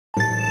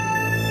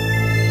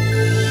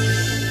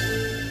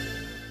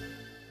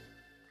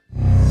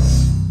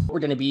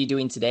going to be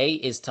doing today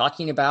is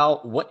talking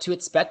about what to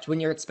expect when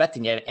you're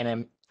expecting it.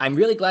 And I'm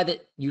really glad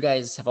that you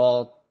guys have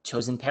all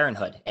chosen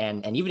Parenthood.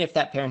 And even if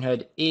that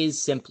Parenthood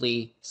is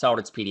simply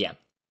SOLIDWORKS PDM.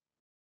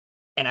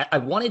 And I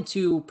wanted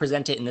to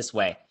present it in this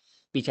way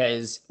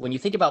because when you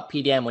think about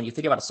PDM, when you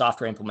think about a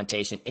software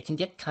implementation, it can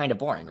get kind of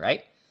boring,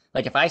 right?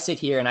 Like if I sit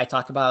here and I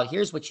talk about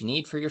here's what you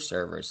need for your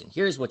servers and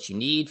here's what you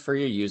need for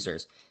your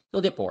users,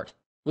 you'll get bored.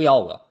 We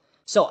all will.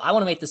 So I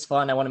want to make this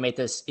fun. I want to make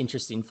this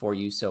interesting for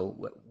you.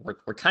 So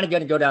we're kind of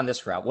going to go down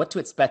this route. What to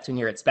expect when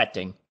you're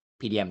expecting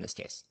PDM in this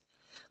case.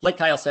 Like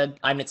Kyle said,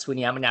 I'm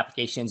Sweeney. I'm an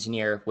application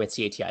engineer with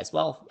CATI as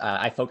well.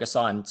 I focus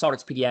on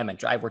SOLIDWORKS PDM and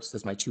DriveWorks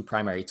as my two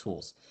primary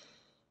tools.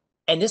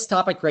 And this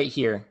topic right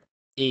here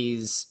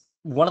is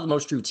one of the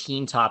most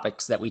routine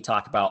topics that we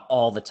talk about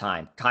all the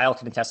time. Kyle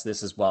can attest to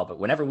this as well. But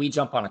whenever we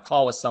jump on a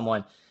call with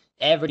someone,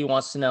 everybody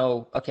wants to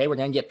know, okay, we're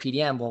going to get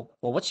PDM. Well,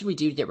 what should we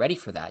do to get ready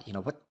for that? You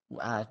know,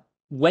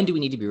 when do we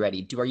need to be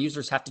ready? Do our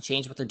users have to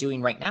change what they're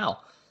doing right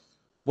now?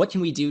 What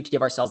can we do to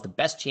give ourselves the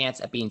best chance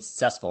at being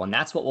successful? And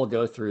that's what we'll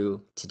go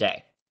through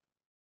today.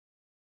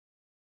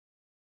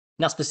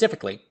 Now,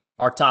 specifically,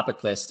 our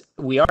topic list,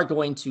 we are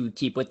going to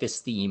keep with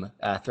this theme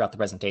throughout the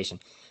presentation.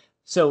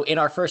 So in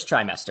our first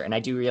trimester, and I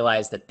do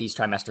realize that these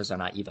trimesters are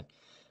not even,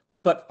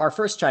 but our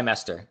first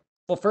trimester,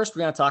 well, first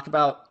we're going to talk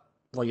about,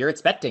 well, you're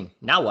expecting,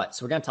 now what?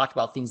 So we're going to talk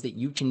about things that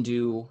you can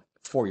do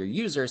for your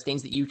users,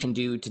 things that you can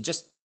do to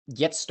just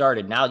get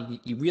started. Now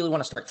you really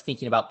want to start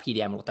thinking about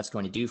PDM and what that's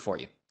going to do for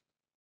you.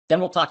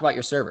 Then we'll talk about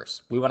your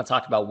servers. We want to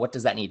talk about what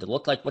does that need to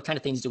look like? What kind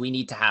of things do we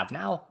need to have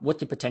now? What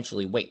could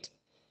potentially wait?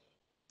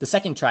 The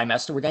second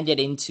trimester, we're going to get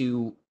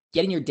into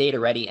getting your data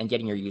ready and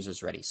getting your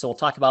users ready. So we'll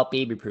talk about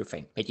baby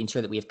proofing, making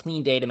sure that we have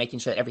clean data, making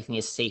sure that everything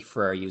is safe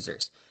for our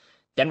users.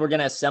 Then we're going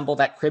to assemble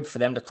that crib for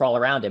them to crawl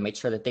around and make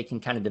sure that they can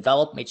kind of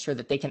develop, make sure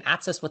that they can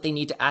access what they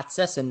need to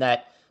access and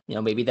that, you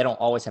know, maybe they don't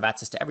always have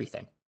access to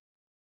everything.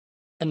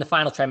 And the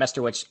final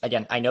trimester, which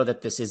again, I know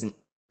that this isn't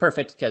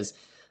perfect because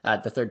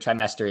the third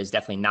trimester is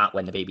definitely not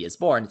when the baby is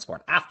born, it's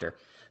born after.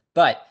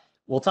 But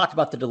we'll talk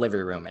about the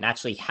delivery room and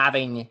actually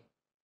having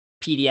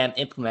PDM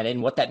implemented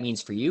and what that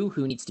means for you,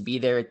 who needs to be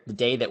there the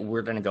day that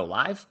we're going to go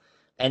live,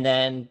 and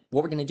then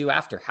what we're going to do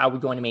after, how we're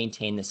going to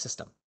maintain this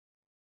system.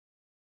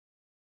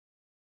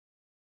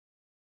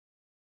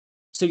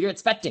 So you're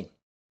expecting.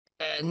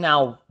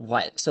 Now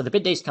what? So the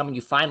bid day's coming,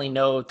 you finally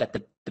know that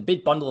the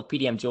big bundle of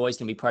PDM joy is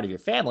going to be part of your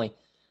family,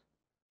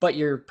 but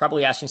you're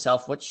probably asking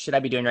yourself, what should I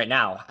be doing right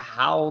now?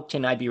 How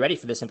can I be ready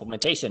for this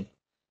implementation?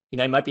 You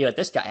know, you might be like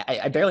this guy.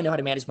 I barely know how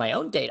to manage my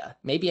own data.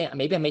 Maybe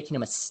I'm making a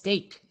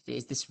mistake.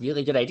 Is this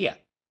really a good idea?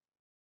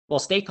 Well,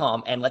 stay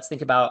calm and let's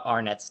think about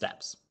our next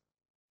steps.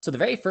 So the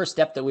very first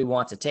step that we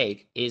want to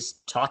take is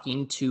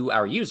talking to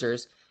our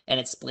users and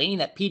explaining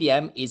that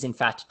PDM is in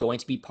fact going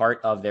to be part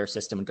of their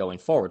system going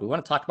forward. We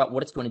want to talk about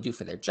what it's going to do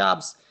for their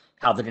jobs,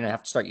 how they're going to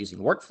have to start using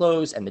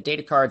workflows and the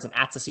data cards and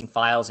accessing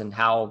files and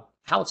how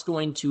it's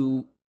going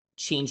to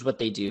change what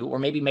they do or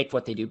maybe make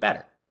what they do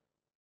better.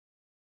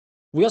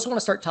 We also want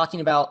to start talking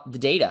about the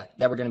data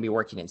that we're going to be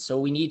working in. So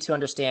we need to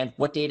understand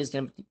what data is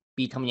going to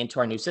be coming into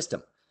our new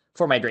system.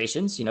 For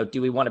migrations, you know, do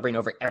we want to bring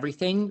over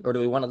everything or do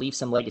we want to leave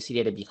some legacy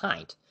data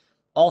behind?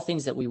 All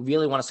things that we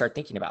really want to start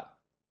thinking about.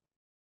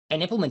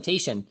 And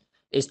implementation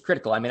is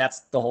critical. I mean,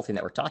 that's the whole thing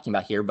that we're talking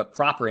about here, but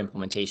proper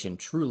implementation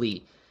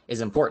truly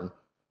is important.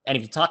 And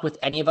if you talk with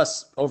any of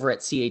us over at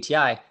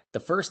CATI, the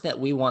first that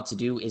we want to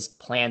do is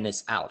plan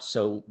this out.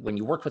 So when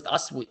you work with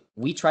us,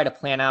 we try to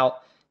plan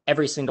out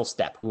every single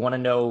step. We want to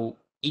know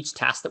each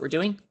task that we're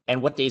doing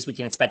and what days we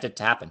can expect it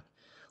to happen.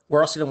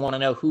 We're also going to want to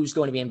know who's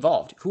going to be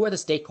involved. Who are the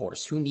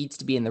stakeholders? Who needs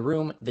to be in the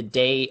room the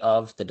day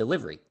of the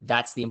delivery?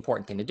 That's the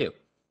important thing to do.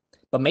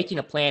 But making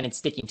a plan and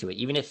sticking to it,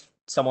 even if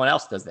someone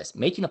else does this,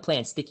 making a plan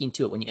and sticking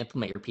to it when you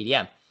implement your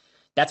PDM,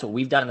 that's what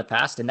we've done in the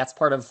past. And that's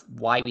part of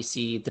why we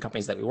see the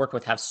companies that we work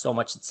with have so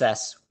much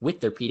success with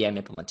their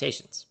PDM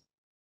implementations.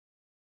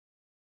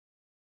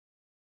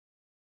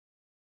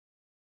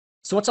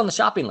 So what's on the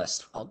shopping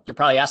list? Well, you're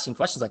probably asking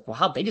questions like, well,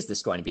 how big is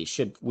this going to be?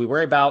 Should we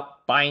worry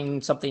about buying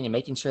something and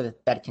making sure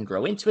that it can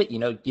grow into it? You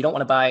know, you don't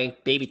want to buy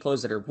baby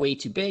clothes that are way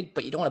too big,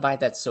 but you don't want to buy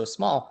that so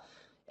small.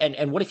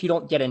 And what if you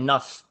don't get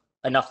enough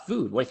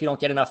food? What if you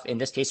don't get enough, in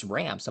this case,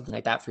 RAM, something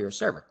like that for your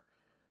server?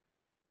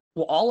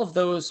 Well, all of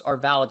those are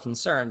valid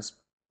concerns.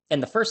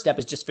 And the first step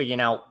is just figuring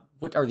out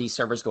what are these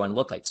servers going to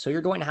look like? So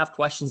you're going to have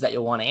questions that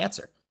you'll want to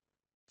answer.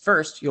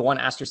 First, you'll want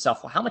to ask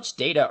yourself, well, how much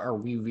data are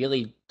we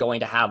really going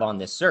to have on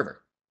this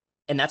server?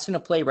 And that's going to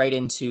play right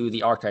into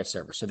the archive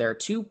server. So there are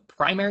two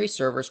primary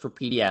servers for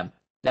PDM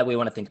that we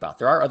want to think about.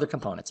 There are other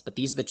components, but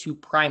these are the two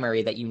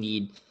primary that you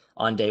need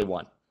on day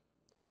one.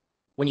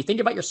 When you think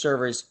about your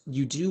servers,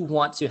 you do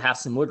want to have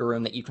some wiggle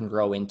room that you can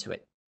grow into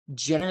it.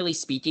 Generally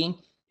speaking,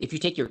 if you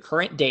take your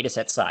current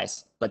dataset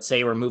size, let's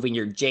say we're moving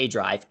your J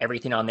drive,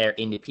 everything on there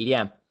into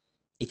PDM.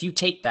 If you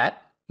take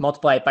that,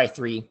 multiply it by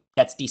 3,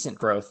 that's decent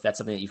growth. That's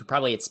something that you could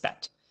probably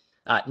expect.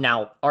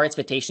 Now, our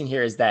expectation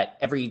here is that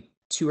every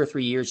 2 or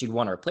 3 years, you'd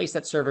want to replace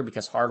that server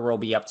because hardware will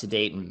be up to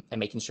date and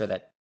making sure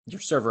that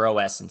your server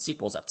OS and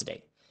SQL is up to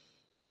date.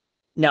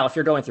 Now, if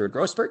you're going through a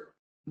growth spurt,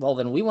 well,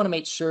 then we want to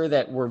make sure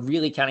that we're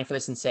really accounting for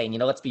this and saying,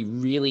 let's be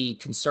really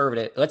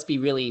conservative. Let's be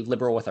really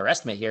liberal with our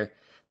estimate here.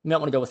 We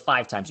don't want to go with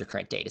 5 times your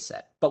current data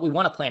set, but we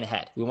want to plan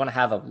ahead. We want to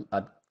have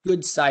a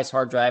good size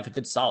hard drive, a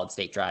good solid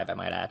state drive, I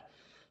might add,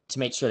 to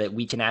make sure that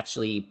we can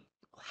actually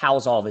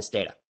house all this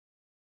data.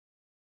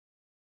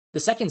 The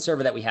second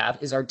server that we have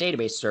is our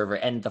database server.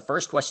 And the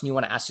first question you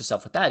want to ask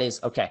yourself with that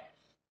is, okay,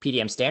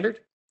 PDM standard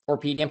or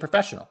PDM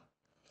professional?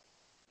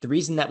 The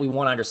reason that we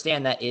want to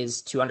understand that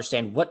is to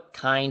understand what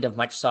kind of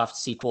Microsoft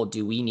SQL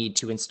do we need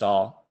to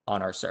install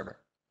on our server.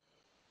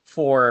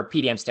 For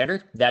PDM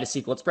standard, that is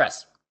SQL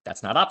Express.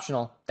 That's not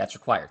optional, that's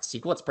required.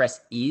 SQL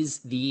Express is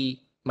the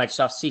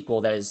Microsoft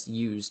SQL that is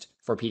used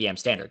for PDM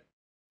standard.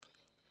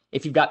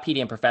 If you've got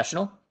PDM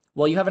professional,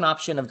 well, you have an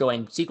option of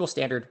going SQL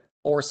standard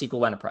or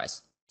SQL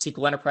Enterprise.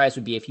 SQL Enterprise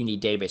would be if you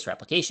need database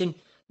replication.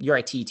 Your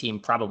IT team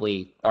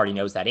probably already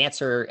knows that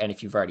answer, and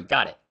if you've already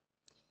got it.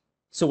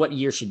 So what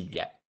year should you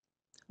get?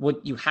 Well,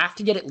 you have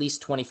to get at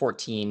least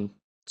 2014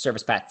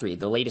 Service Pack 3,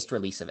 the latest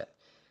release of it.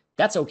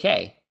 That's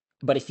okay,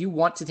 but if you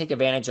want to take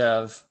advantage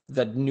of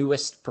the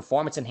newest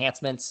performance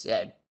enhancements,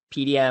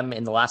 PDM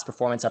in the last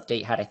performance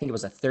update had, I think it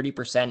was a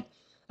 30%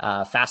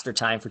 faster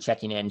time for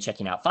checking in and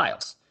checking out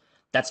files.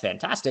 That's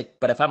fantastic,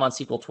 but if I'm on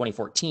SQL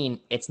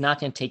 2014, it's not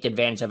going to take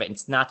advantage of it.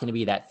 It's not going to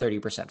be that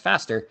 30%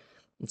 faster.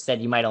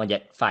 Instead, you might only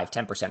get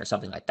 5-10% or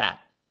something like that.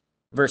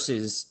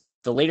 Versus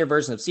the later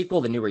version of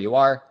SQL, the newer you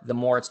are, the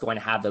more it's going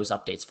to have those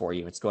updates for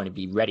you. It's going to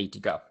be ready to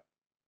go.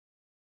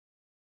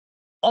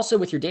 Also,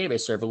 with your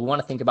database server, we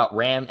want to think about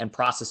RAM and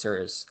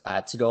processors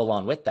to go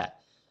along with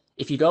that.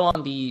 If you go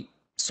on the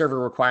server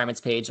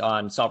requirements page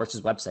on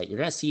SOLIDWORKS' website, you're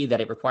going to see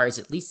that it requires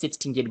at least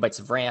 16 gigabytes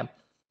of RAM,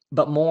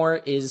 but more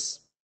is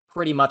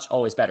pretty much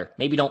always better.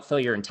 Maybe don't fill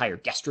your entire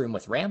guest room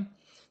with RAM,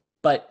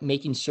 but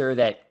making sure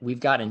that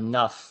we've got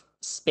enough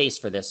space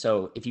for this.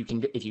 So if you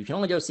can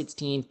only go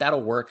 16,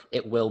 that'll work.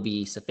 It will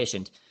be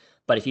sufficient.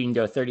 But if you can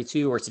go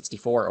 32 or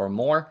 64 or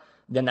more,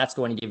 then that's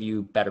going to give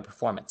you better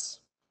performance.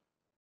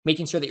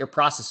 Making sure that your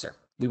processor,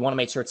 we want to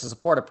make sure it's a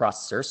supported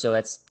processor. So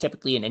that's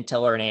typically an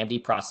Intel or an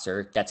AMD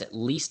processor that's at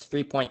least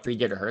 3.3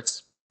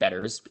 gigahertz.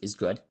 Better is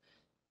good.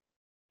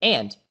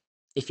 And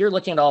if you're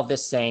looking at all of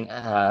this saying,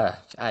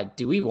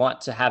 do we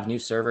want to have new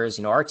servers?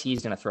 RT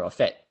is going to throw a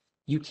fit.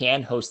 You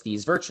can host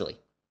these virtually.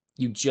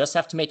 You just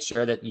have to make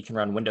sure that you can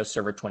run Windows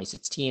Server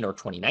 2016 or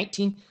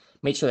 2019.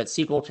 Make sure that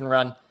SQL can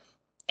run,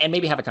 and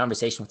maybe have a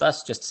conversation with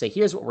us just to say,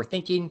 here's what we're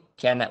thinking.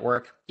 Can that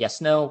work?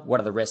 Yes, no. What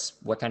are the risks?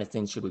 What kind of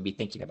things should we be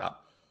thinking about?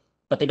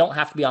 But they don't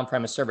have to be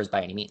on-premise servers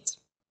by any means.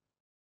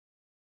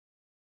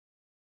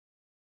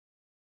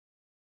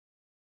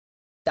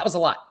 That was a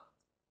lot.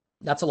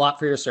 That's a lot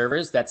for your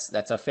servers. That's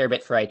a fair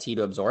bit for IT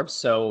to absorb.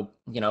 So,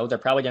 they're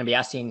probably going to be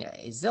asking,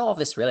 is all of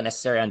this really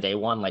necessary on day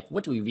one? Like,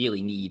 what do we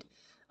really need?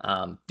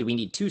 Do we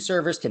need 2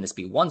 servers? Can this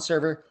be 1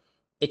 server?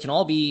 It can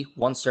all be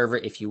 1 server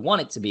if you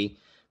want it to be.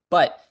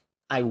 But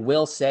I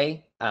will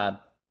say,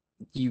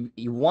 you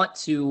want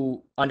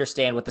to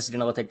understand what this is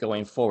going to look like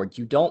going forward.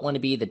 You don't want to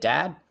be the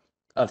dad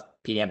of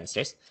PDM in this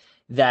case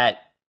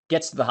that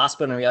gets to the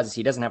hospital and realizes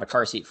he doesn't have a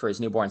car seat for his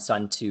newborn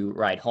son to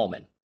ride home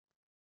in.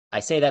 I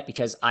say that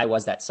because I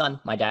was that son.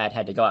 My dad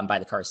had to go out and buy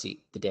the car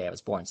seat the day I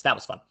was born, so that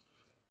was fun.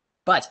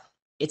 But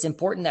it's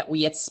important that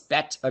we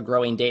expect a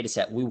growing data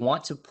set. We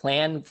want to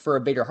plan for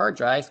a bigger hard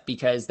drive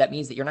because that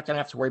means that you're not going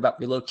to have to worry about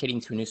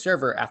relocating to a new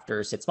server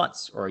after 6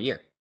 months or a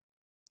year.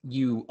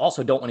 You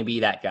also don't want to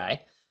be that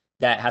guy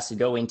that has to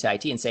go into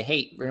IT and say,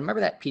 hey,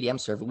 remember that PDM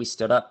server we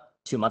stood up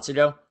 2 months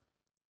ago?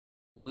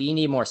 We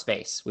need more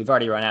space. We've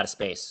already run out of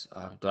space.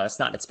 That's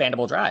not an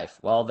expandable drive.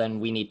 Well,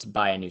 then we need to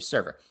buy a new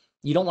server.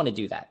 You don't want to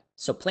do that.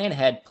 So plan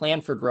ahead,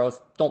 plan for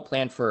growth. Don't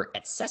plan for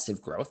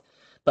excessive growth,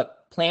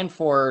 but plan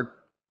for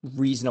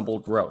reasonable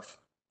growth.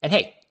 And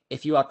hey,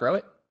 if you outgrow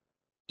it,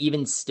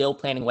 even still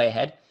planning way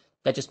ahead,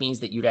 that just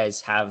means that you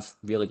guys have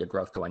really good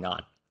growth going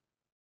on.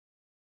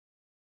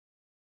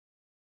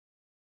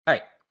 All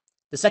right,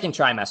 the second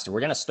trimester, we're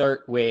going to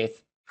start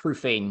with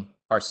proofing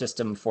our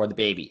system for the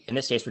baby. In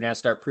this case, we're going to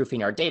start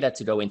proofing our data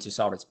to go into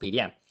SOLIDWORKS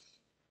PDM.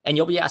 And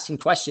you'll be asking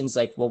questions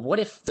like, well, what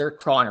if they're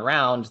crawling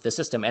around the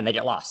system and they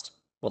get lost?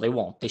 Well, they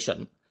won't. They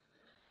shouldn't.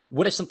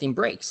 What if something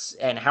breaks,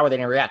 and how are they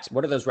going to react?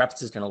 What are those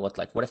references going to look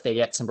like? What if they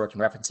get some broken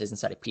references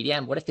inside of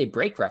PDM? What if they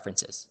break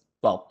references?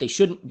 Well, they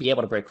shouldn't be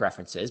able to break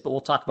references, but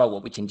we'll talk about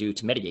what we can do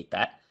to mitigate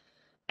that.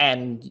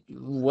 And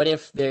what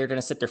if they're going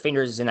to stick their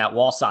fingers in that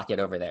wall socket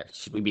over there?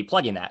 Should we be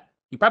plugging that?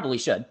 You probably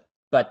should,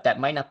 but that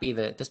might not be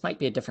this might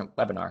be a different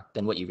webinar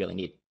than what you really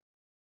need.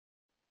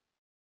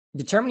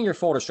 Determining your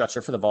folder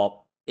structure for the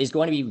vault is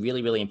going to be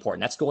really, really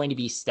important. That's going to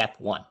be step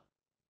 1.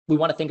 We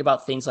want to think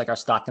about things like our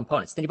stock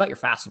components. Think about your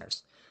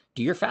fasteners.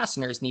 Do your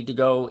fasteners need to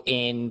go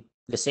in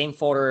the same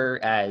folder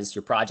as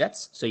your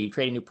projects? So you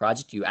create a new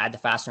project, you add the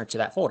fastener to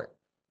that folder.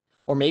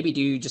 Or maybe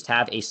do you just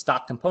have a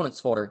stock components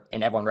folder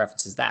and everyone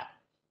references that?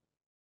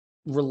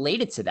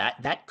 Related to that,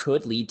 that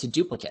could lead to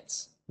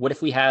duplicates. What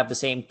if we have the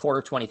same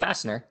quarter 20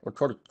 fastener or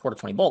quarter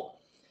 20 bolt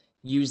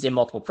used in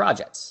multiple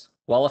projects?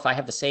 Well, if I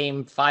have the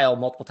same file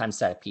multiple times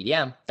inside of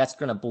PDM, that's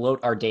going to bloat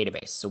our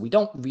database. So we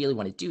don't really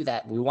want to do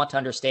that. We want to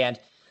understand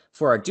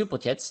for our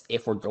duplicates,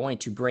 if we're going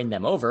to bring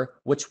them over,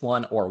 which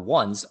one or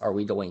ones are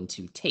we going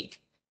to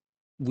take?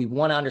 We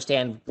want to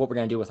understand what we're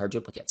going to do with our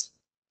duplicates.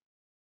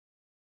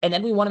 And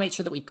then we want to make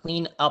sure that we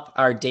clean up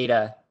our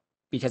data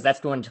because that's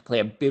going to play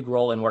a big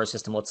role in what our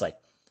system looks like.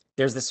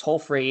 There's this whole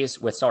phrase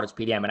with SOLIDWORKS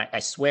PDM, and I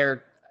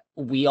swear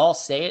we all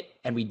say it,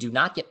 and we do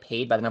not get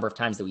paid by the number of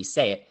times that we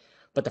say it.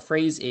 But the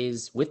phrase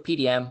is, with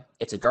PDM,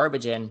 it's a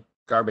garbage in,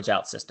 garbage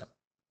out system.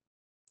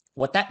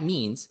 What that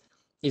means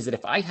is that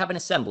if I have an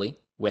assembly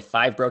with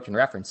 5 broken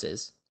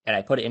references and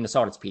I put it into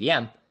SOLIDWORKS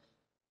PDM,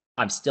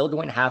 I'm still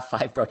going to have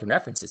 5 broken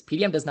references.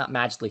 PDM does not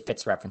magically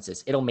fix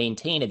references. It'll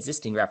maintain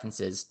existing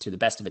references to the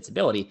best of its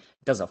ability.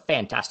 It does a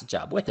fantastic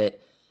job with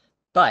it.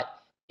 But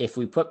if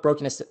we put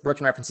broken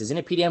references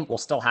into PDM, we'll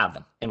still have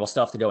them, and we'll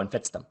still have to go and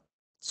fix them.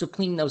 So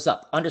cleaning those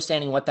up,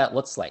 understanding what that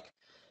looks like.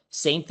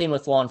 Same thing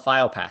with long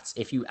file paths.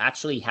 If you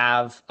actually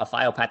have a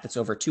file path that's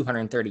over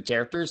 230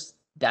 characters,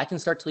 that can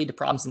start to lead to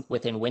problems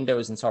within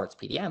Windows and SOLIDWORKS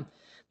PDM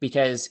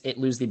because it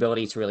loses the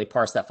ability to really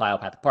parse that file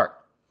path apart.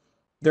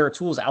 There are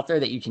tools out there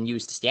that you can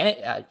use to scan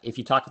it. If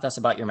you talk with us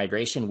about your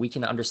migration, we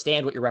can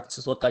understand what your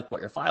references look like,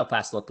 what your file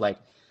paths look like,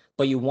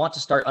 but you want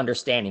to start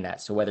understanding that.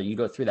 So whether you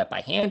go through that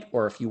by hand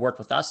or if you work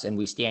with us and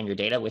we scan your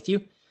data with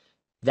you,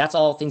 that's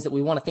all things that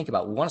we want to think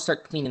about. We want to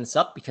start cleaning this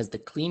up because the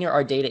cleaner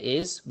our data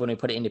is when we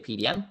put it into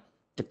PDM,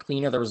 the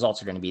cleaner the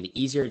results are going to be,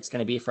 the easier it's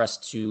going to be for us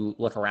to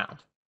look around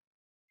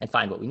and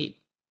find what we need.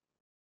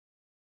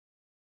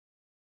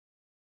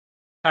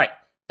 All right,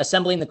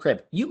 assembling the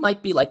crib. You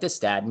might be like this,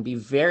 Dad, and be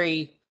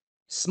very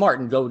smart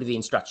and go to the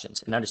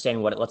instructions and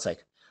understanding what it looks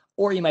like.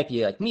 Or you might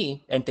be like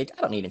me and think,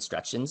 I don't need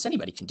instructions.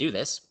 Anybody can do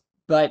this.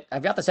 But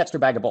I've got this extra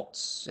bag of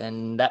bolts,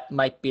 and that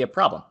might be a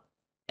problem.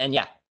 And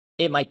yeah,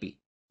 it might be.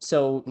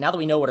 So now that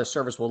we know what our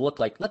servers will look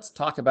like, let's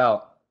talk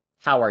about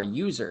how our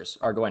users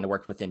are going to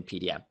work within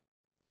PDM.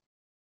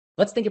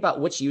 Let's think about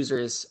which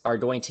users are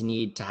going to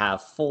need to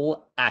have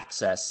full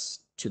access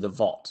to the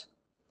vault.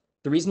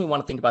 The reason we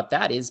want to think about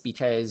that is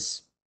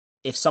because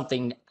if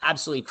something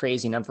absolutely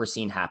crazy and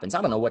unforeseen happens,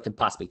 I don't know what could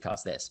possibly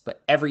cause this,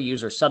 but every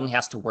user suddenly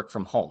has to work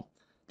from home.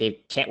 They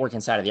can't work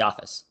inside of the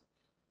office.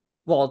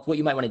 Well, what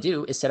you might want to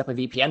do is set up a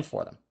VPN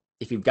for them.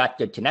 If you've got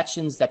good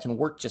connections that can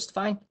work just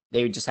fine,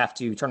 they would just have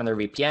to turn on their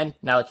VPN.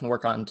 Now they can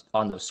work on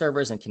those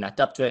servers and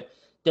connect up to it.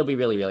 They'll be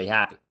really, really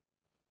happy.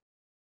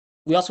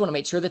 We also want to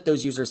make sure that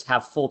those users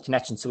have full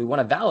connection. So we want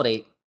to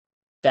validate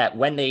that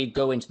when they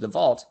go into the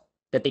vault,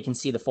 that they can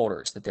see the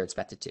folders that they're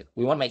expected to.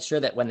 We want to make sure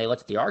that when they look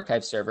at the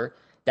archive server,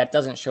 that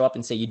doesn't show up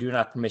and say, you do not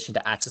have permission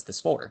to access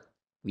this folder.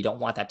 We don't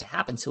want that to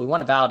happen. So we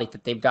want to validate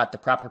that they've got the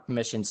proper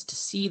permissions to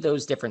see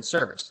those different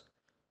servers.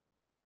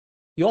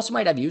 You also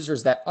might have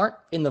users that aren't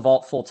in the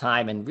vault full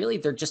time, and really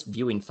they're just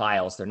viewing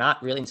files. They're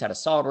not really inside of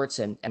SOLIDWORKS,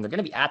 and they're going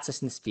to be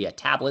accessing this via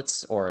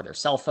tablets or their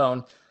cell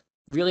phone.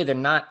 Really, they're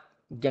not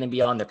going to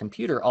be on their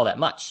computer all that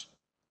much.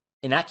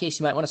 In that case,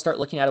 you might want to start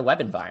looking at a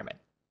web environment.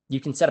 You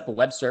can set up a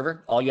web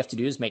server. All you have to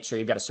do is make sure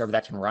you've got a server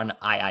that can run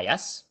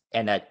IIS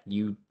and that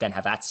you then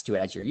have access to it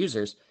as your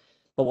users.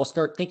 But we'll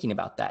start thinking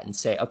about that and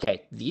say,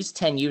 okay, these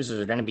 10 users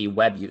are going to be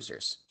web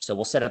users. So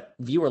we'll set up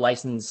viewer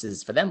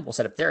licenses for them. We'll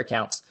set up their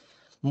accounts.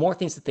 More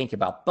things to think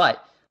about.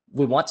 But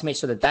we want to make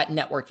sure that that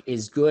network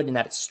is good and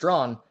that it's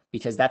strong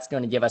because that's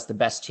going to give us the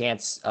best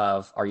chance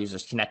of our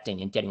users connecting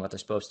and getting what they're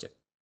supposed to.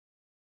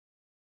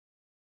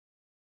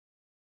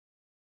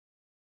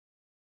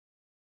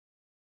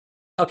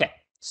 Okay,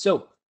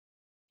 so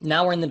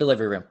now we're in the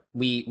delivery room.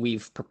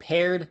 We've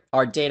prepared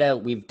our data.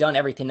 We've done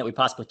everything that we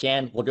possibly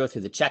can. We'll go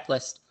through the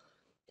checklist.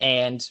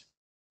 And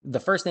the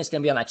first thing that's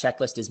going to be on that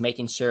checklist is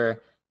making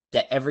sure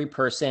that every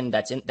person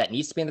that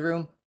needs to be in the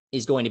room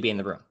is going to be in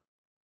the room.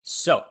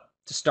 So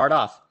to start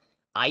off,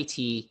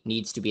 IT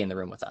needs to be in the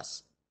room with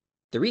us.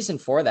 The reason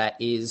for that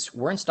is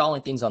we're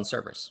installing things on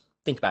servers.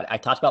 Think about it. I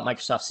talked about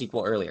Microsoft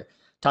SQL earlier,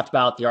 talked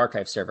about the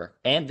archive server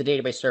and the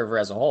database server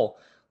as a whole.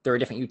 There are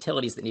different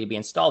utilities that need to be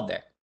installed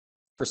there.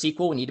 For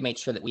SQL, we need to make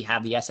sure that we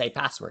have the SA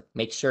password,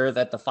 make sure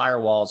that the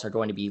firewalls are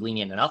going to be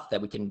lenient enough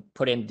that we can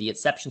put in the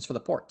exceptions for the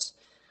ports.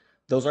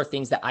 Those are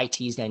things that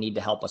IT is going to need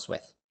to help us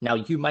with. Now,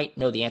 you might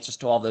know the answers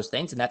to all those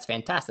things, and that's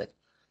fantastic.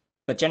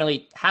 But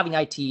generally, having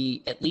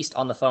IT at least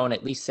on the phone,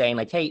 at least saying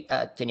like, hey,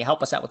 can you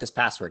help us out with this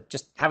password?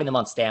 Just having them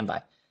on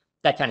standby,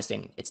 that kind of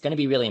thing. It's going to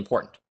be really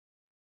important.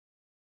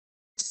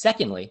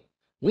 Secondly,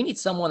 we need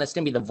someone that's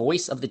going to be the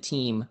voice of the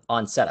team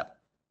on setup.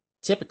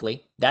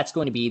 Typically, that's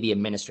going to be the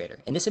administrator.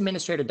 And this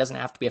administrator doesn't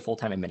have to be a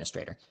full-time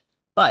administrator.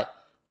 But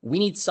we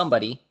need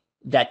somebody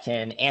that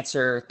can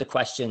answer the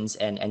questions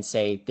and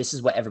say, this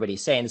is what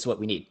everybody's saying, this is what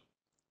we need.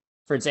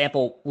 For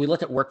example, we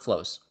look at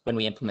workflows when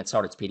we implement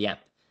SOLIDWORKS PDM.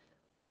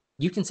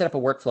 You can set up a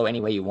workflow any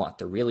way you want.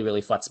 They're really,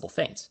 really flexible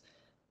things.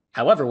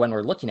 However, when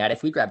we're looking at it,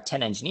 if we grab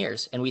 10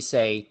 engineers and we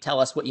say, tell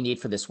us what you need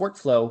for this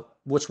workflow,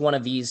 which one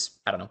of these,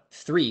 I don't know,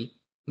 3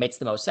 makes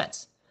the most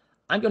sense?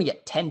 I'm going to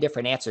get 10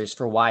 different answers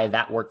for why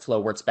that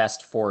workflow works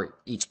best for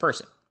each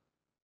person.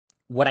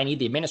 What I need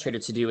the administrator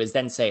to do is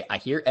then say, I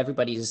hear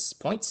everybody's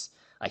points.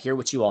 I hear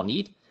what you all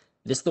need.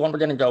 This is the one we're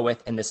going to go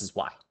with, and this is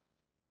why.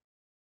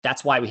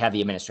 That's why we have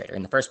the administrator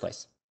in the first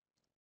place.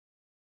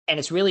 And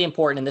it's really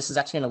important, and this is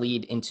actually going to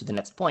lead into the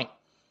next point,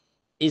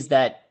 is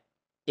that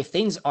if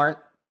things aren't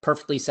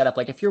perfectly set up,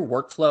 like if your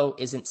workflow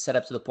isn't set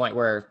up to the point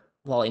where,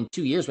 well, in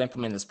 2 years we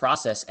implement this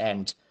process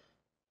and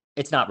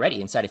it's not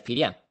ready inside of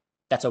PDM,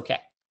 that's okay.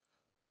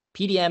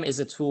 PDM is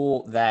a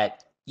tool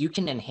that you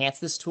can enhance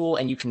this tool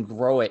and you can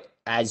grow it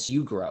as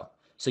you grow.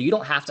 So you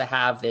don't have to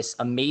have this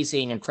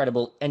amazing,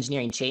 incredible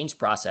engineering change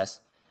process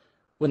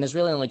when there's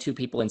really only 2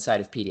 people inside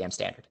of PDM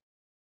standard.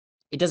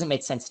 It doesn't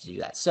make sense to do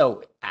that.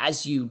 So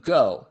as you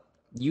go,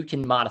 you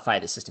can modify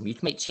the system. You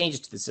can make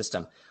changes to the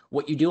system.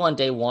 What you do on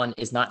day 1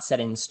 is not set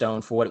in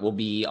stone for what it will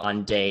be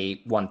on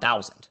day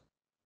 1000.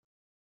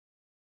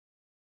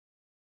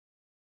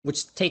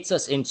 Which takes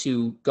us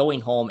into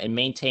going home and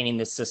maintaining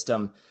this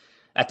system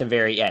at the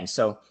very end.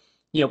 So,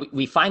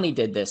 we finally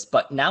did this,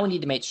 but now we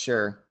need to make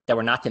sure that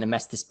we're not going to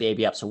mess this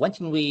baby up. So when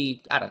can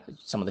we, I don't know,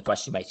 some of the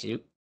questions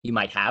you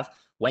might have,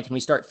 when can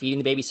we start feeding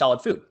the baby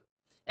solid food?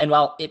 And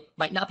while it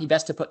might not be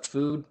best to put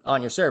food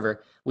on your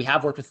server, we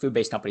have worked with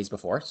food-based companies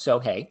before. So,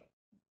 hey,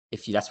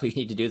 if that's what you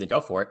need to do, then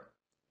go for it.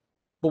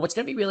 But what's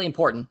going to be really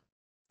important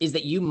is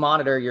that you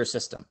monitor your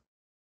system.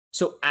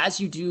 So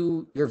as you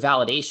do your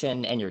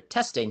validation and your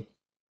testing,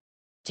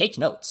 take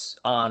notes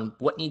on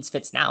what needs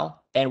fits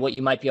now and what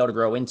you might be able to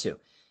grow into.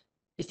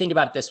 You think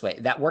about it this way,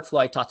 that workflow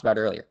I talked about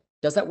earlier,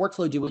 does that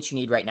workflow do what you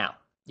need right now?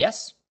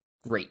 Yes?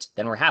 Great,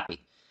 then we're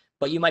happy.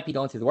 But you might be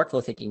going through the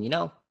workflow thinking,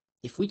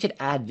 if we could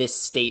add this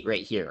state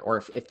right here,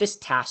 or if this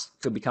task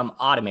could become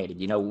automated,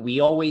 we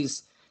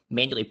always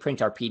manually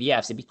print our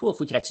PDFs. It'd be cool if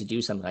we could actually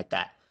do something like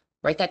that.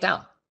 Write that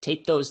down,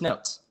 take those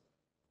notes.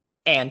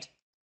 And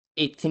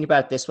think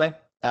about it this way,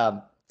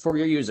 for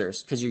your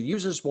users, because your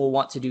users will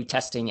want to do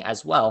testing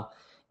as well.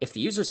 If the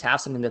users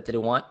have something that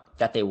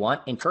they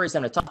want, encourage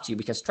them to talk to you,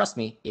 because trust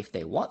me, if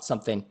they want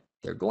something,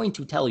 they're going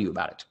to tell you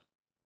about it.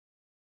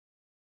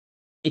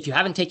 If you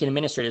haven't taken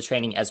administrative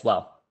training as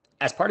well,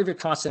 as part of your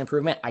constant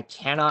improvement, I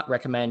cannot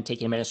recommend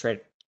taking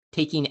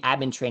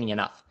admin training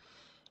enough.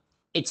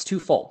 It's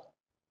twofold.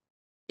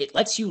 It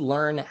lets you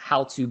learn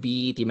how to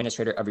be the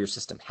administrator of your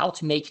system, how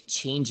to make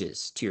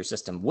changes to your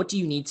system. What do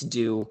you need to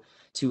do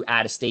to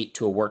add a state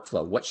to a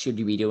workflow? What should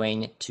you be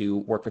doing to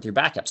work with your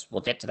backups?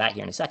 We'll get to that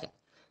here in a second.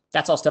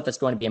 That's all stuff that's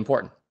going to be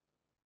important.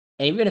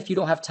 And even if you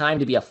don't have time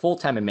to be a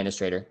full-time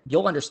administrator,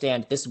 you'll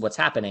understand this is what's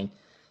happening.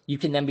 You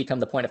can then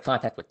become the point of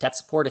contact with tech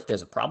support if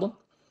there's a problem.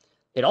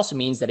 It also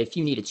means that if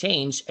you need a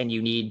change and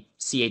you need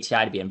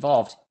CATI to be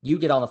involved, you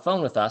get on the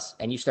phone with us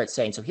and you start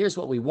saying, so here's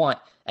what we want,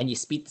 and you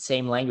speak the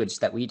same language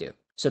that we do.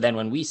 So then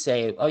when we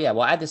say, oh yeah,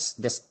 well, add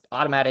this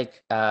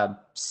automatic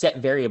set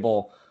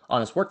variable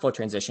on this workflow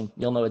transition,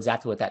 you'll know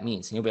exactly what that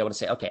means. And you'll be able to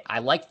say, okay, I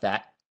like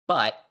that,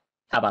 but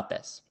how about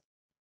this?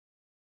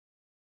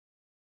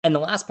 And the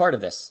last part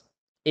of this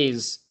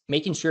is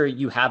making sure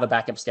you have a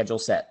backup schedule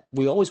set.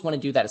 We always want to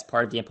do that as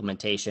part of the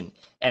implementation.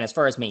 And as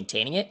far as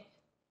maintaining it,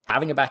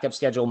 having a backup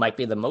schedule might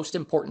be the most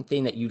important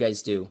thing that you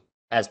guys do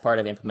as part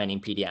of implementing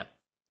PDM.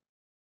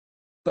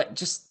 But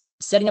just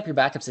setting up your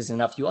backups isn't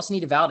enough. You also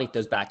need to validate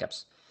those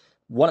backups.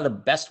 One of the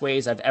best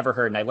ways I've ever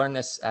heard, and I learned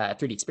this at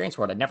 3D Experience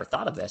World, I'd never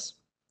thought of this.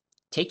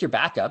 Take your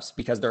backups,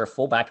 because they're a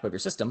full backup of your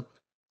system,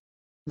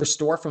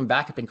 restore from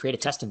backup and create a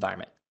test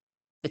environment.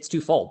 It's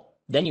twofold.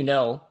 Then you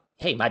know,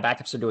 hey, my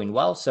backups are doing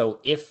well. So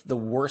if the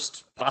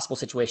worst possible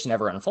situation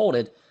ever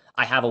unfolded,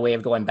 I have a way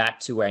of going back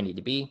to where I need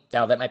to be.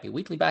 Now that might be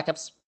weekly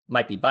backups,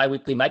 might be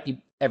bi-weekly, might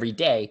be every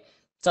day.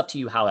 It's up to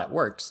you how that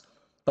works,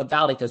 but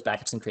validate those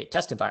backups and create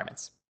test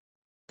environments.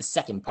 The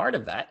second part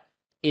of that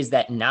is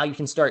that now you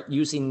can start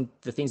using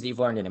the things that you've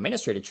learned in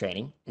administrative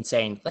training and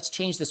saying, let's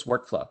change this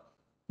workflow.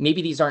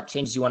 Maybe these aren't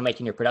changes you want to make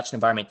in your production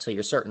environment until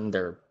you're certain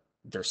they're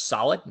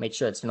solid. Make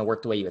sure it's going to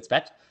work the way you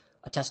expect.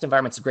 A test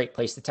environment's a great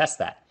place to test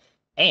that.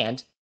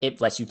 And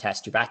it lets you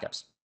test your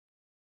backups.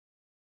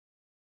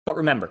 But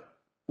remember,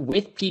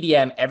 with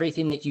PDM,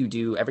 everything that you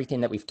do,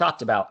 everything that we've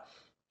talked about,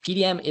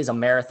 PDM is a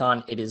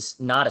marathon. It is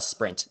not a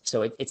sprint.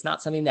 So it's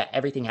not something that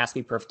everything has to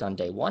be perfect on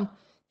day one.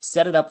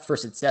 Set it up for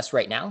success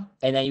right now,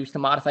 and then you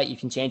can modify it, you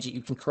can change it,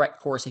 you can correct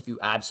course if you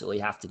absolutely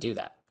have to do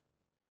that.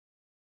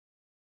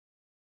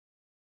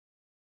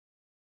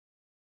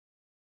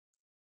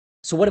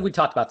 So what have we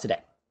talked about today?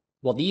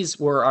 Well, these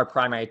were our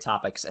primary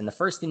topics. And the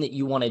first thing that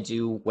you want to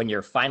do when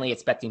you're finally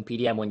expecting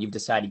PDM, when you've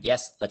decided,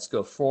 yes, let's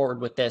go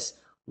forward with this,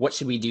 what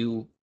should we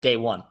do day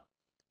one?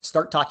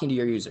 Start talking to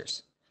your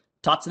users.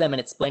 Talk to them and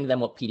explain to them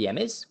what PDM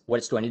is, what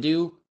it's going to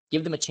do.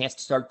 Give them a chance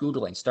to start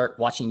Googling, start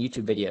watching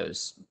YouTube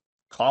videos.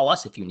 Call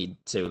us if you need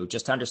to,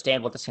 just to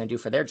understand what this is going to do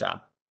for their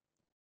job.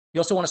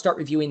 You also want to start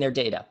reviewing their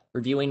data,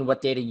 reviewing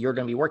what data you're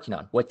going to be working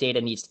on, what data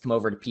needs to come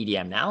over to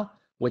PDM now,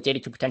 what data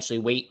could potentially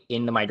wait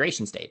in the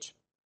migration stage.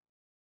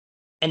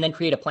 And then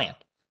create a plan.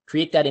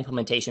 Create that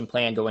implementation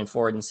plan going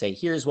forward and say,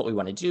 here's what we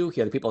want to do.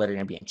 Here are the people that are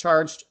going to be in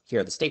charge. Here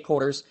are the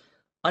stakeholders.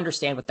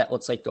 Understand what that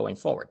looks like going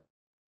forward.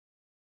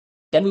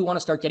 Then we want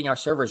to start getting our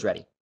servers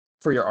ready.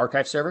 For your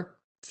archive server,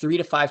 3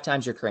 to 5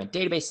 times your current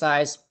database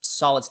size,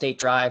 solid state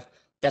drive.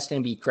 That's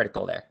going to be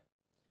critical there.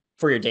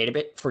 For your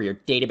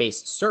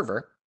database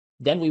server,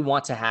 then we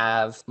want to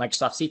have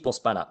Microsoft SQL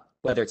spun up,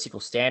 whether it's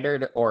SQL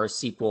Standard or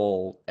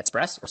SQL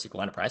Express or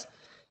SQL Enterprise.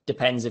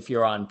 Depends if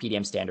you're on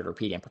PDM Standard or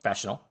PDM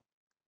Professional.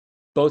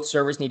 Both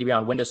servers need to be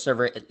on Windows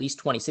Server at least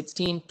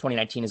 2016.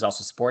 2019 is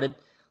also supported.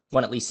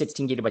 Want at least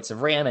 16 gigabytes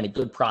of RAM and a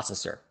good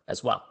processor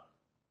as well.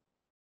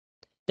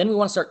 Then we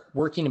want to start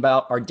working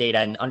about our data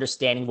and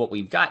understanding what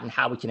we've got and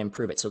how we can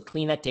improve it. So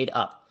clean that data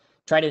up.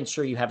 Try to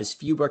ensure you have as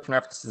few broken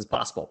references as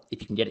possible.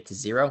 If you can get it to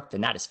 0,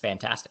 then that is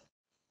fantastic.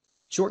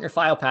 Shorten your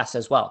file paths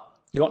as well.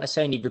 You don't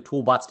necessarily need your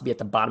toolbox to be at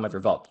the bottom of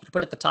your vault. You can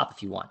put it at the top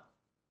if you want.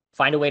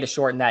 Find a way to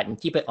shorten that and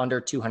keep it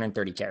under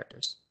 230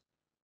 characters.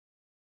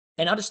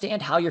 And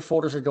understand how your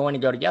folders are going to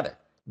go together.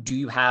 Do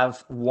you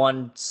have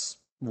one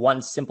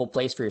simple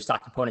place for your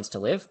stock components to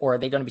live, or are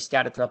they going to be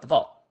scattered throughout the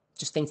vault?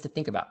 Just things to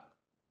think about.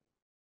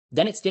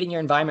 Then it's getting your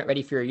environment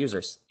ready for your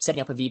users,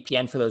 setting up a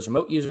VPN for those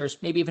remote users,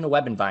 maybe even a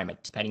web environment,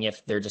 depending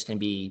if they're just going to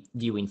be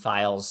viewing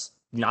files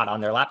not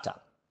on their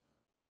laptop.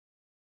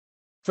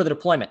 For the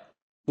deployment,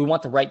 we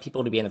want the right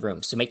people to be in the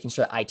room. So making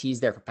sure that IT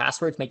is there for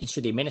passwords, making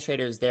sure the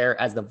administrator is there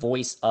as the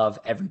voice of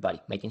everybody,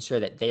 making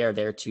sure that they are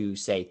there to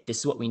say, this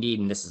is what we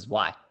need and this is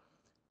why.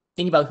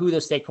 Think about who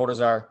those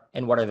stakeholders are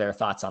and what are their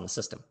thoughts on the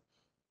system.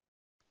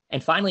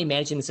 And finally,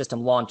 managing the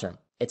system long-term.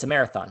 It's a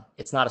marathon.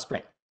 It's not a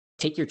sprint.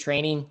 Take your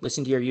training,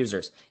 listen to your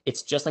users.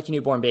 It's just like a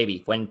newborn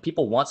baby. When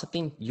people want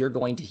something, you're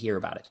going to hear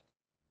about it.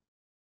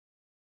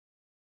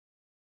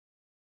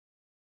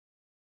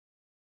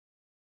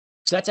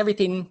 So that's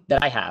everything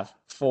that I have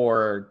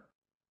for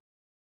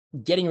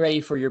getting ready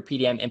for your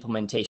PDM implementation.